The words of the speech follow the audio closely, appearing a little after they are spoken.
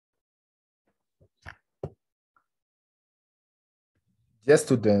Dear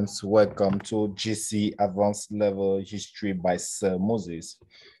students, welcome to GC Advanced Level History by Sir Moses.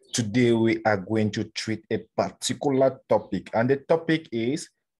 Today we are going to treat a particular topic, and the topic is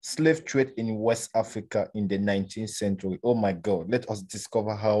slave trade in West Africa in the 19th century. Oh my God, let us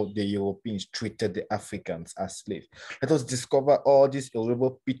discover how the Europeans treated the Africans as slaves. Let us discover all these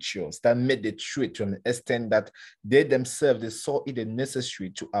horrible pictures that made the trade to an extent that they themselves, they saw it necessary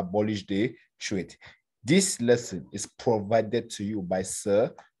to abolish the trade. This lesson is provided to you by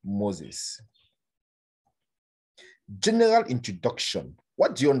Sir Moses. General introduction.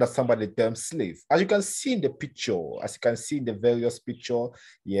 What do you understand by the term slave? As you can see in the picture, as you can see in the various picture,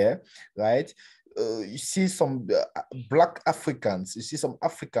 yeah, right? You see some black Africans, you see some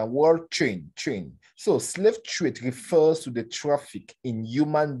African world trained. So slave trade refers to the traffic in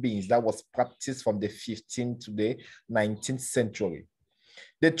human beings that was practiced from the 15th to the 19th century.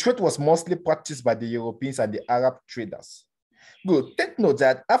 The trade was mostly practiced by the Europeans and the Arab traders. Good. Take note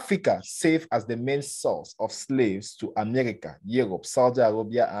that Africa served as the main source of slaves to America, Europe, Saudi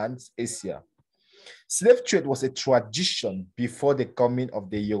Arabia, and Asia. Slave trade was a tradition before the coming of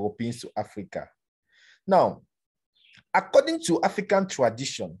the Europeans to Africa. Now, according to African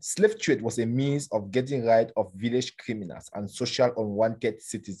tradition, slave trade was a means of getting rid of village criminals and social unwanted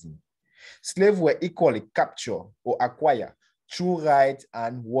citizens. Slaves were equally captured or acquired through raids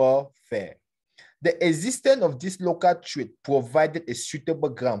and warfare. The existence of this local trade provided a suitable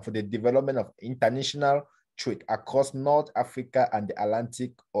ground for the development of international trade across North Africa and the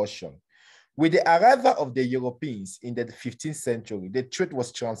Atlantic Ocean. With the arrival of the Europeans in the 15th century, the trade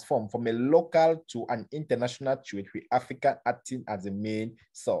was transformed from a local to an international trade, with Africa acting as the main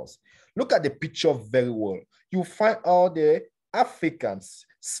source. Look at the picture very well. You find all the Africans,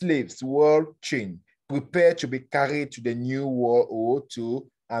 slaves, world chain, prepared to be carried to the New World or to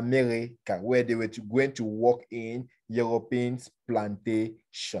America, where they were going to work in European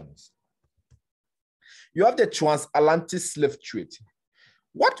plantations. You have the transatlantic slave trade.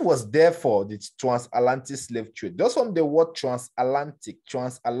 What was therefore the transatlantic slave trade? Just from the word transatlantic,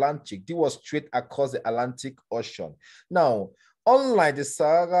 there was trade across the Atlantic Ocean. Now, unlike the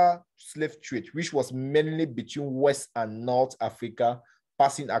Sahara slave trade, which was mainly between West and North Africa,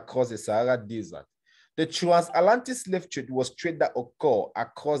 passing across the Sahara Desert, the transatlantic slave trade was trade that occurred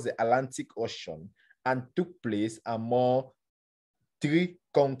across the Atlantic Ocean and took place among three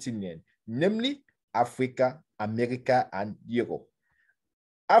continents, namely Africa, America, and Europe.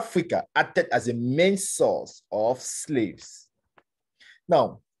 Africa acted as a main source of slaves.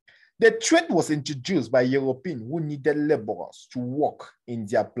 Now, the trade was introduced by Europeans who needed laborers to work in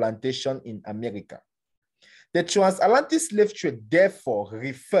their plantation in America. The transatlantic slave trade therefore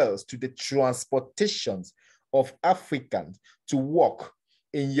refers to the transportations of Africans to work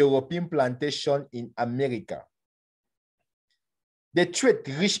in European plantation in America. The trade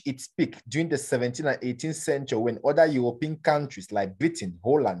reached its peak during the 17th and 18th century when other European countries like Britain,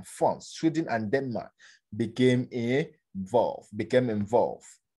 Holland, France, Sweden, and Denmark became involved.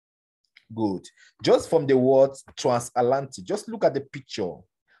 Good. Just from the word transatlantic, just look at the picture.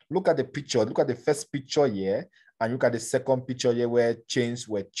 Look at the picture. Look at the first picture here, and look at the second picture here where chains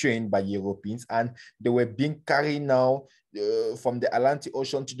were trained by Europeans, and they were being carried now from the Atlantic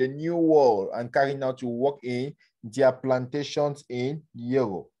Ocean to the New World and carried now to work in their plantations in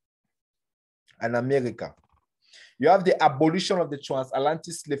Europe and America. You have the abolition of the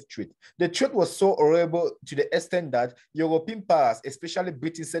transatlantic slave trade. The trade was so horrible to the extent that European powers, especially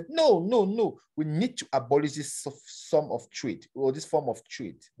Britain, said, no, we need to abolish this form of trade,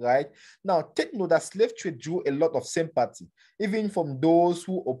 right? Now, take note that slave trade drew a lot of sympathy, even from those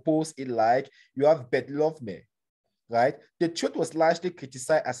who oppose it, like you have Bert Lovmer, right? The trade was largely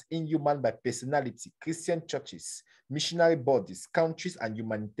criticized as inhuman by personality, Christian churches, missionary bodies, countries, and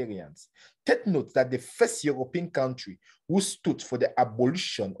humanitarians. Take note that the first European country who stood for the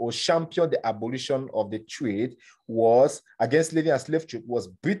abolition or championed the abolition of the trade was against slavery and slave trade was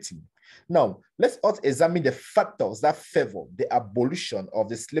Britain. Now, let's also examine the factors that favor the abolition of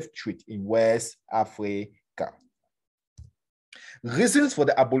the slave trade in West Africa. Reasons for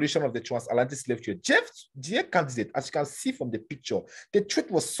the abolition of the transatlantic slave trade. Dear candidate, as you can see from the picture, the trade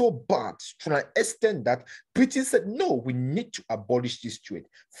was so bad to an extent that Britain said, no, we need to abolish this trade.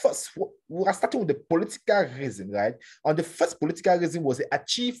 First, we are starting with the political reason, right? And the first political reason was the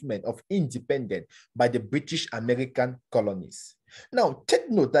achievement of independence by the British American colonies. Now, take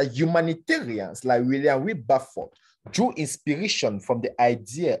note that humanitarians like William Wilberforce drew inspiration from the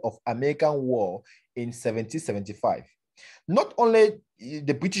idea of American war in 1775. Not only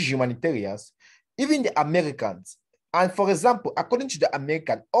the British humanitarians, even the Americans. And for example, according to the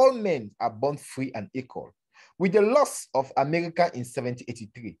American, all men are born free and equal. With the loss of America in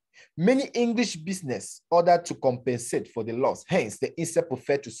 1783, many English business ordered to compensate for the loss. Hence, they instead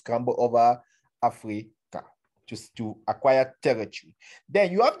preferred to scramble over Africa to acquire territory.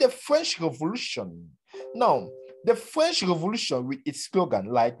 Then you have the French Revolution. Now, the French Revolution, with its slogan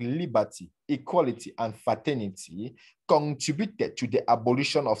like liberty, equality, and fraternity, contributed to the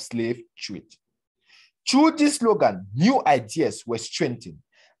abolition of slave trade. Through this slogan, new ideas were strengthened,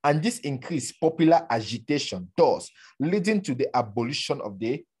 and this increased popular agitation, thus leading to the abolition of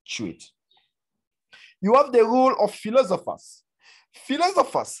the trade. You have the role of philosophers.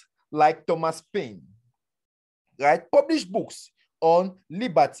 Philosophers like Thomas Paine, right, published books on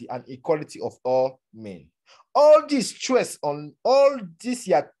liberty and equality of all men. All these their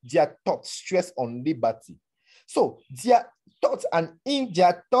thoughts stress on liberty. So their thoughts and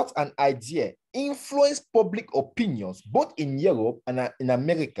idea influence public opinions both in Europe and in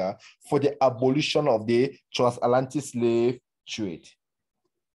America for the abolition of the transatlantic slave trade.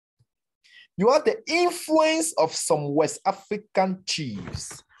 You have the influence of some West African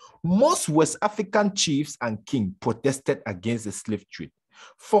chiefs. Most West African chiefs and kings protested against the slave trade.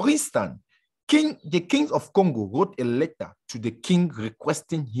 For instance, the king of Congo wrote a letter to the king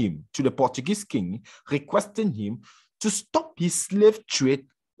requesting him, to the Portuguese king, requesting him to stop his slave trade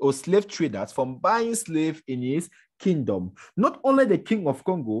or slave traders from buying slaves in his kingdom. Not only the king of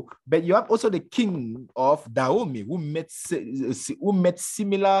Congo, but you have also the king of Dahomey who met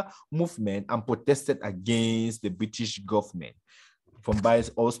similar movement and protested against the British government from buying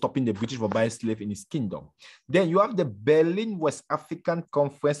or stopping the British from buying slaves in his kingdom. Then you have the Berlin West African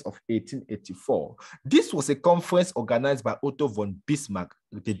Conference of 1884. This was a conference organized by Otto von Bismarck,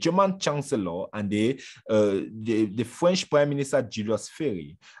 the German Chancellor, and the French Prime Minister Julius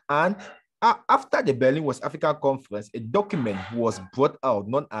Ferry. And after the Berlin West African Conference, a document was brought out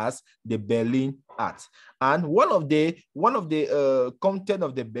known as the Berlin Act. And one of the content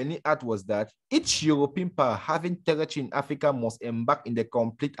of the Berlin Act was that each European power having territory in Africa must embark in the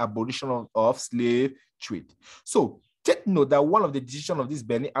complete abolition of slave trade. So take note that one of the decisions of this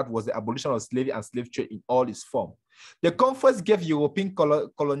Berlin Act was the abolition of slavery and slave trade in all its form. The conference gave European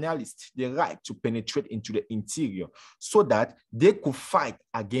colonialists the right to penetrate into the interior so that they could fight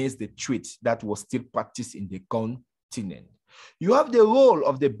against the trade that was still practiced in the continent. You have the role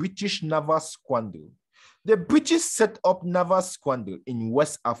of the British naval squadron. The British set up naval squadron in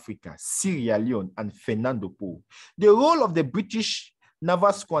West Africa, Sierra Leone, and Fernando Po. The role of the British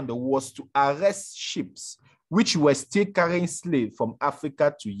naval squadron was to arrest ships which were still carrying slaves from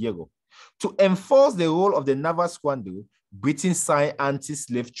Africa to Europe. To enforce the role of the naval squadron, Britain signed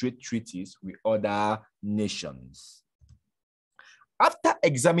anti-slave trade treaties with other nations. After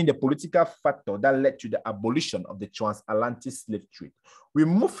examining the political factor that led to the abolition of the transatlantic slave trade, we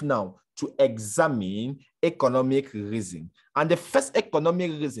move now to examine economic reason. And the first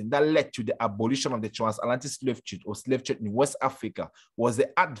economic reason that led to the abolition of the transatlantic slave trade or slave trade in West Africa was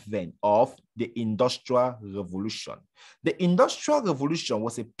the advent of the Industrial Revolution. The Industrial Revolution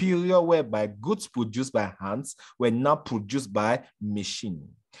was a period whereby goods produced by hands were now produced by machine.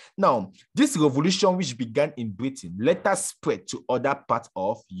 Now, this revolution, which began in Britain, later spread to other parts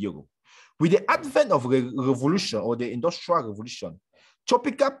of Europe. With the advent of the revolution or the Industrial Revolution,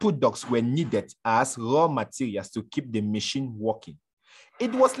 tropical products were needed as raw materials to keep the machine working.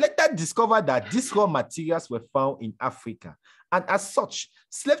 It was later discovered that these raw materials were found in Africa, and as such,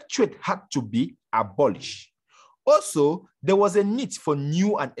 slave trade had to be abolished. Also, there was a need for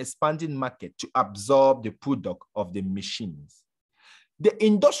new and expanding market to absorb the product of the machines. The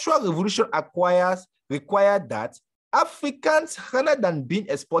Industrial Revolution required that Africans, rather than being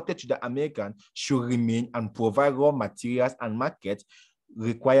exported to the Americans, should remain and provide raw materials and markets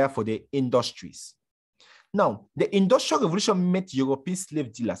required for the industries. Now, the Industrial Revolution made European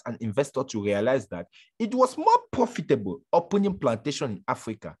slave dealers and investors to realize that it was more profitable opening plantations in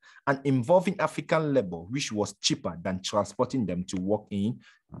Africa and involving African labor, which was cheaper than transporting them to work in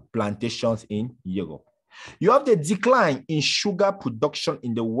plantations in Europe. You have the decline in sugar production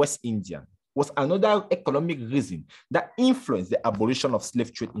in the West Indies was another economic reason that influenced the abolition of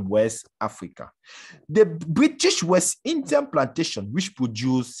slave trade in West Africa. The British West Indian plantation, which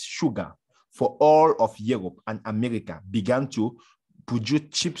produced sugar for all of Europe and America, began to produce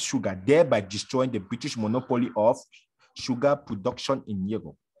cheap sugar, thereby destroying the British monopoly of sugar production in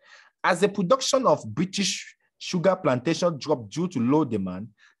Europe. As the production of British sugar plantation dropped due to low demand,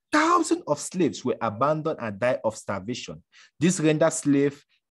 thousands of slaves were abandoned and died of starvation. This rendered slave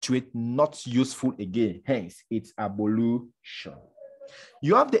trade not useful again, hence its abolition.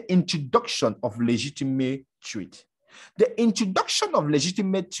 You have the introduction of legitimate trade. The introduction of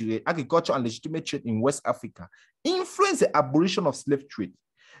legitimate trade, agriculture and legitimate trade in West Africa influenced the abolition of slave trade.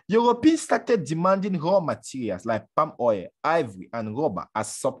 Europeans started demanding raw materials like palm oil, ivory, and rubber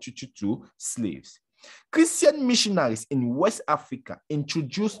as substitute to slaves. Christian missionaries in West Africa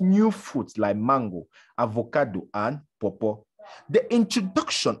introduced new fruits like mango, avocado, and pawpaw. The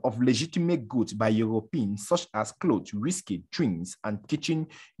introduction of legitimate goods by Europeans, such as clothes, whiskey, drinks, and kitchen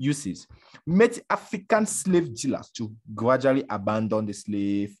uses, made African slave dealers to gradually abandon the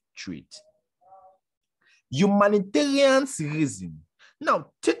slave trade. Humanitarians reason.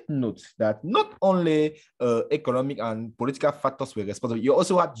 Now, take note that not only economic and political factors were responsible, you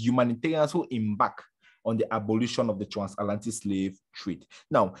also had humanitarians who embarked on the abolition of the transatlantic slave trade.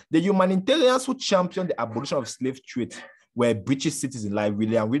 Now, the humanitarians who championed the abolition of slave trade were British citizens like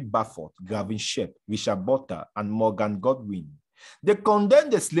William Wilberforce, Gavin Shep, Richard Butler, and Morgan Godwin. They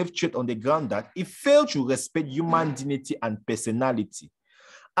condemned the slave trade on the ground that it failed to respect human dignity and personality.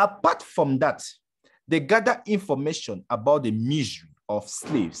 Apart from that, they gathered information about the misery of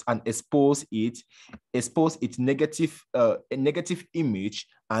slaves and expose its negative image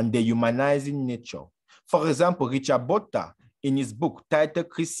and the humanizing nature. For example, Richard Butler, in his book titled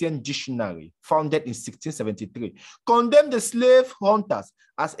Christian Dictionary, founded in 1673, condemned the slave hunters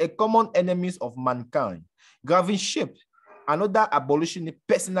as a common enemies of mankind. Gavin Shep, another abolitionist,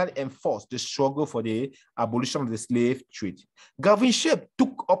 personally enforced the struggle for the abolition of the slave trade. Gavin Shep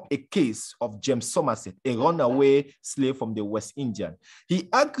took up a case of James Somerset, a runaway slave from the West Indian. He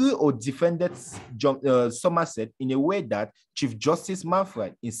argued or defended Somerset in a way that Chief Justice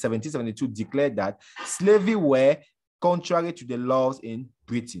Manfred in 1772 declared that slavery were contrary to the laws in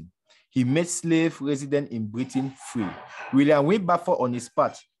Britain. He made slaves resident in Britain free. William Wilberforce, on his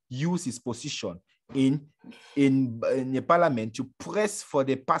part, used his position in the parliament to press for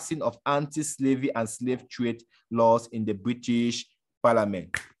the passing of anti-slavery and slave trade laws in the British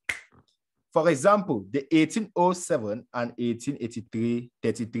parliament. For example, the 1807 and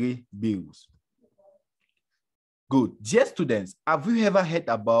 1833 bills. Good. Dear students, have you ever heard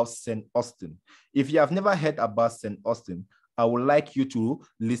about St. Austin? If you have never heard about St. Austin, I would like you to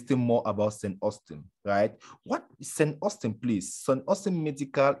listen more about St. Austin, right? What is St. Austin, please? St. Austin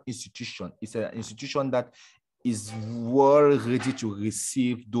Medical Institution is an institution that is well ready to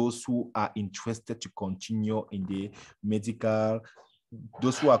receive those who are interested to continue in the medical,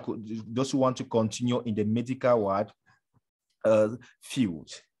 those who want to continue in the medical field.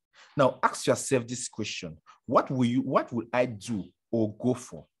 Now, ask yourself this question: what will I do or go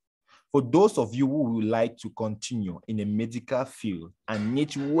for? For those of you who would like to continue in the medical field and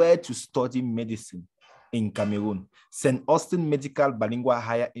need where to study medicine in Cameroon, St. Austin Medical Bilingual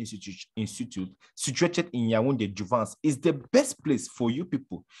Higher Institute, situated in Yaoundé, Jouvence, is the best place for you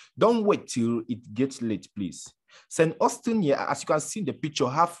people. Don't wait till it gets late, please. St. Austin, here, as you can see in the picture,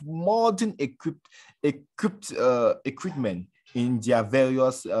 have modern equipment in their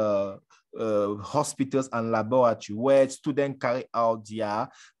various hospitals and laboratories where students carry out their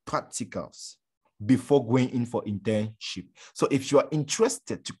practicals before going in for internship. So if you are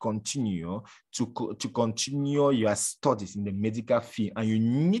interested to continue your studies in the medical field and you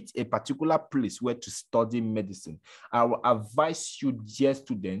need a particular place where to study medicine, I will advise you, dear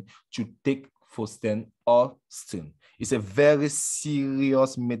student, to take for St. Austin. It's a very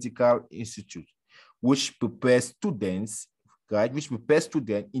serious medical institute which prepares students, right,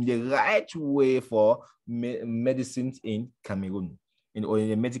 in the right way for medicine in Cameroon, or in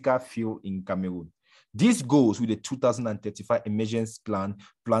the medical field in Cameroon. This goes with the 2035 emergency plan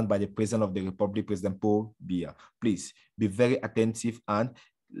planned by the President of the Republic, President Paul Biya. Please be very attentive and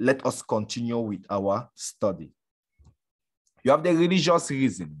let us continue with our study. You have the religious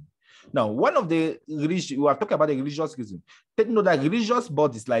reason. Now, one of the religious, we are talking about the religious reason. Take note that religious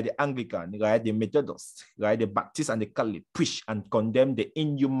bodies like the Anglican, right, the Methodists, right, the Baptists and the Catholic preach and condemn the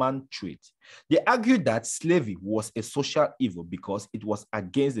inhuman trade. They argue that slavery was a social evil because it was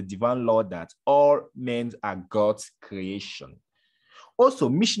against the divine law that all men are God's creation. Also,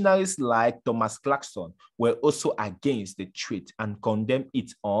 missionaries like Thomas Clarkson were also against the trade and condemned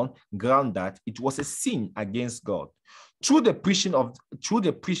it on ground that it was a sin against God. Through the preaching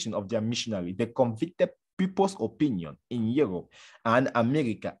of their missionary, they convicted people's opinion in Europe and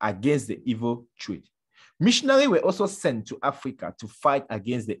America against the evil trade. Missionaries were also sent to Africa to fight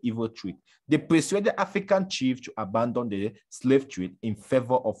against the evil trade. They persuaded African chiefs to abandon the slave trade in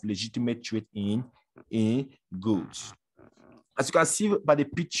favor of legitimate trade in goods. As you can see by the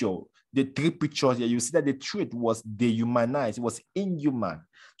picture, the three pictures here, you see that the trade was dehumanized, it was inhuman,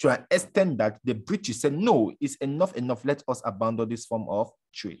 to an extent that the British said, no, it's enough, let us abandon this form of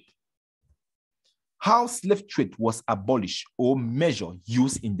trade. How slave trade was abolished or measure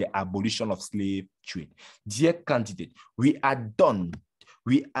used in the abolition of slave trade. Dear candidate, we are done.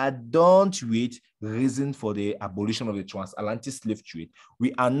 We are done with reason for the abolition of the transatlantic slave trade.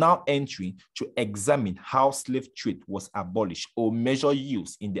 We are now entering to examine how slave trade was abolished or measure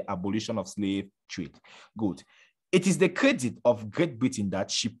use in the abolition of slave trade. Good. It is the credit of Great Britain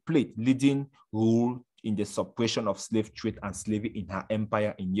that she played leading role in the suppression of slave trade and slavery in her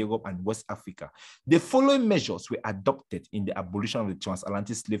empire in Europe and West Africa. The following measures were adopted in the abolition of the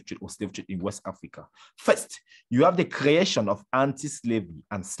transatlantic slave trade or slave trade in West Africa. First, you have the creation of anti-slavery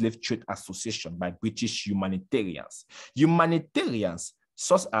and slave trade association by British humanitarians. Humanitarians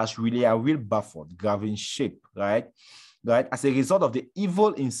such as William Wilberforce, Gavin Shape, right? As a result of the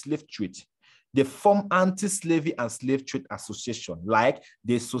evil in slave trade, they form anti-slavery and slave trade association, like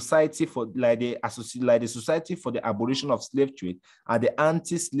the Society for the Society for the Abolition of Slave Trade and the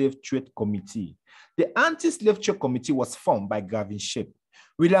Anti-Slave Trade Committee. The Anti-Slave Trade Committee was formed by Gavin Shape.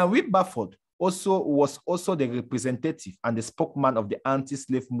 William Wilberforce was also the representative and the spokesman of the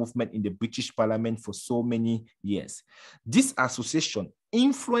anti-slave movement in the British Parliament for so many years. This association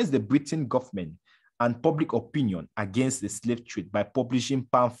influenced the British government and public opinion against the slave trade by publishing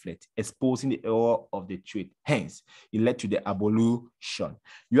pamphlets exposing the error of the trade. Hence, it led to the abolition.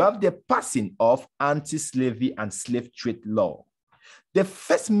 You have the passing of anti-slavery and slave trade law. The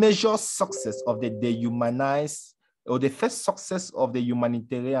first major success of the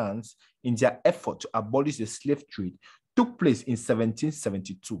humanitarians in their effort to abolish the slave trade took place in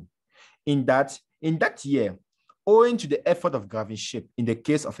 1772. In that year, owing to the effort of Gavin Shape in the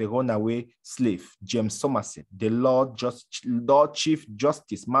case of a runaway slave, James Somerset, the Lord Chief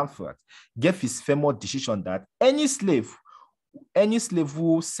Justice Manfred gave his famous decision that any slave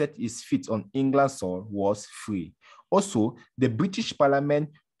who set his feet on England's soil was free. Also, the British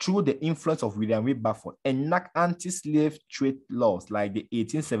Parliament, through the influence of William Wilberforce, enacted anti-slave trade laws like the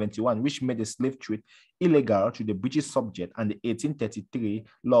 1871, which made the slave trade illegal to the British subject, and the 1833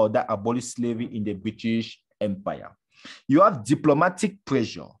 law that abolished slavery in the British Empire. You have diplomatic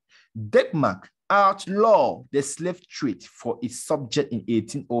pressure. Denmark outlawed the slave trade for its subject in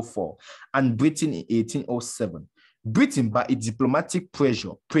 1804 and Britain in 1807. Britain, by its diplomatic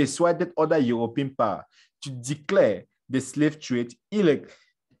pressure, persuaded other European powers to declare the slave trade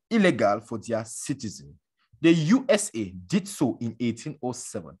illegal for their citizens. The USA did so in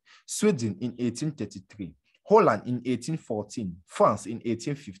 1807, Sweden in 1833, Holland in 1814, France in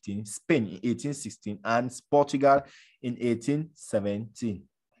 1815, Spain in 1816, and Portugal in 1817.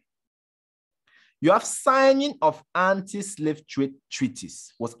 You have signing of anti-slave trade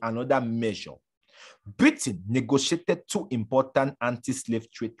treaties was another measure. Britain negotiated two important anti-slave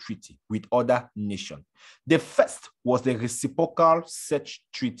trade treaties with other nations. The first was the Reciprocal Search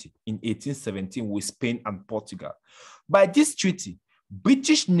Treaty in 1817 with Spain and Portugal. By this treaty,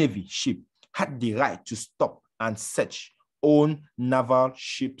 British Navy ships had the right to stop and search own naval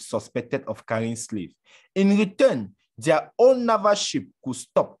ships suspected of carrying slaves. In return, their own naval ship could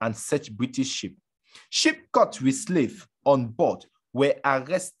stop and search British ships. Ships caught with slaves on board were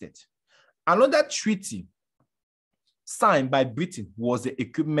arrested. Another treaty signed by Britain was the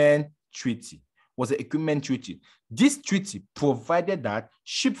Equipment Treaty. This treaty provided that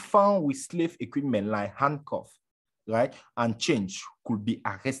ships found with slave equipment like handcuffs, right, and chains could be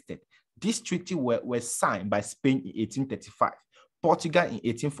arrested. This treaty was signed by Spain in 1835, Portugal in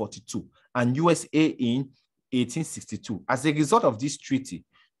 1842, and USA in 1862. As a result of this treaty,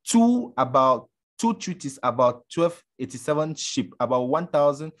 two treaties about 1287 ships, about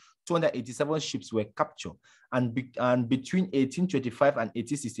 1,287 ships were captured, and between 1825 and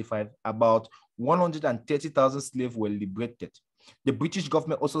 1865, about 130,000 slaves were liberated. The British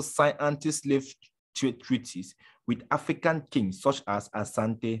government also signed anti-slave trade treaties with African kings such as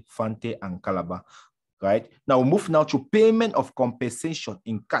Asante, Fante, and Calabar. Right now, we move now to payment of compensation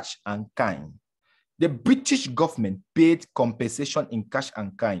in cash and kind. The British government paid compensation in cash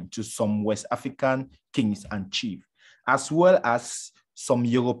and kind to some West African kings and chiefs, as well as some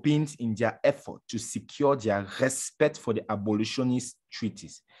Europeans in their effort to secure their respect for the abolitionist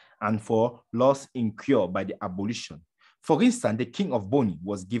treaties and for loss incurred by the abolition. For instance, the King of Bonny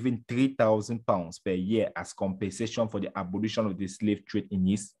was given £3,000 per year as compensation for the abolition of the slave trade in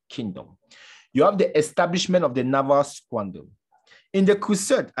his kingdom. You have the establishment of the naval squadron. In the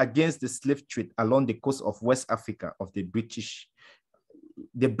crusade against the slave trade along the coast of West Africa of the British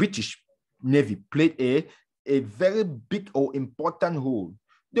Navy played a very big or important role.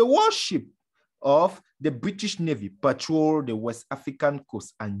 The warship of the British Navy patrolled the West African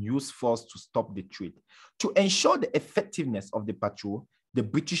coast and used force to stop the trade. To ensure the effectiveness of the patrol, the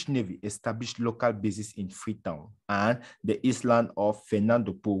British Navy established local bases in Freetown and the island of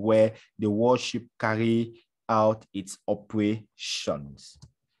Fernando Po, where the warship carried out its operations.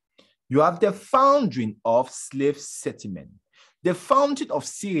 You have the founding of slave settlement. The founding of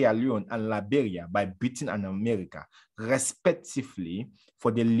Sierra Leone and Liberia by Britain and America, respectively,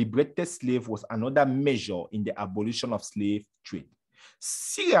 for the liberated slave was another measure in the abolition of slave trade.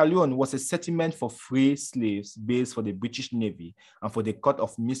 Sierra Leone was a settlement for free slaves based for the British Navy and for the Court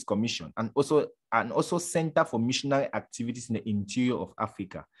of Missed Commission, and also center for missionary activities in the interior of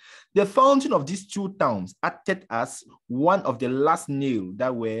Africa. The founding of these two towns acted as one of the last nails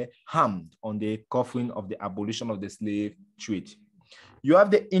that were hammered on the coffin of the abolition of the slave trade. You have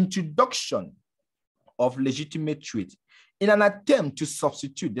the introduction of legitimate trade. In an attempt to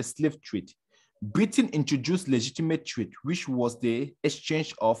substitute the slave trade, Britain introduced legitimate trade, which was the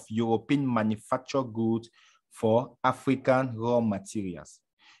exchange of European manufactured goods for African raw materials.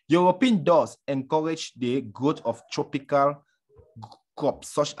 European thus encouraged the growth of tropical crops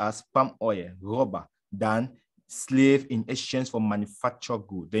such as palm oil, rubber, than slave in exchange for manufactured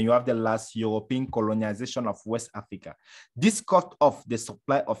goods. Then you have the last European colonization of West Africa. This cut off the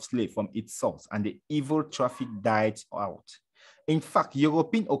supply of slaves from its source, and the evil traffic died out. In fact,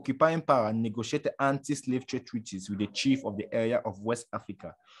 European occupying power negotiated anti-slave trade treaties with the chief of the area of West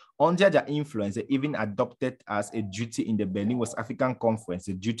Africa. Under their influence, they even adopted as a duty in the Berlin West African Conference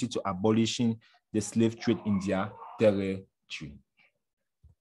the duty to abolishing the slave trade in their territory.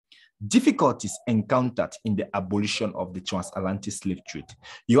 Difficulties encountered in the abolition of the transatlantic slave trade.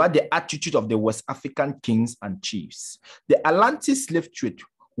 You had the attitude of the West African kings and chiefs. The Atlantic slave trade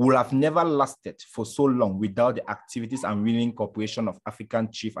would have never lasted for so long without the activities and willing cooperation of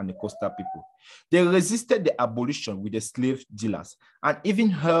African chiefs and the coastal people. They resisted the abolition with the slave dealers and even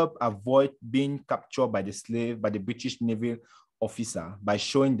helped avoid being captured by the British naval officer by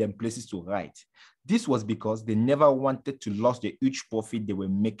showing them places to hide. This was because they never wanted to lose the huge profit they were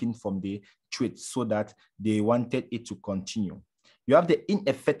making from the trade, so that they wanted it to continue. You have the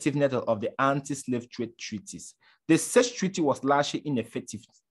ineffectiveness of the anti-slave trade treaties. The such treaty was largely ineffective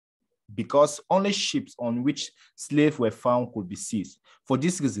because only ships on which slaves were found could be seized. For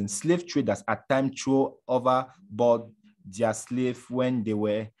this reason, slave traders at times threw overboard their slaves when they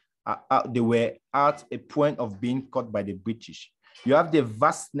were at a point of being caught by the British. You have the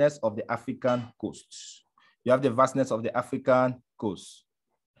vastness of the African coast. You have the vastness of the African coast.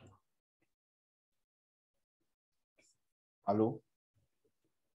 Hello?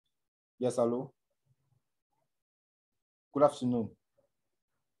 Yes, hello? Good afternoon.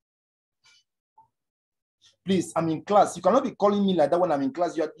 Please, I'm in class. You cannot be calling me like that when I'm in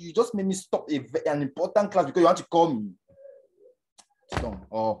class. You just made me stop an important class because you want to call me.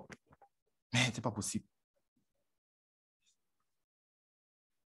 Oh, c'est pas possible.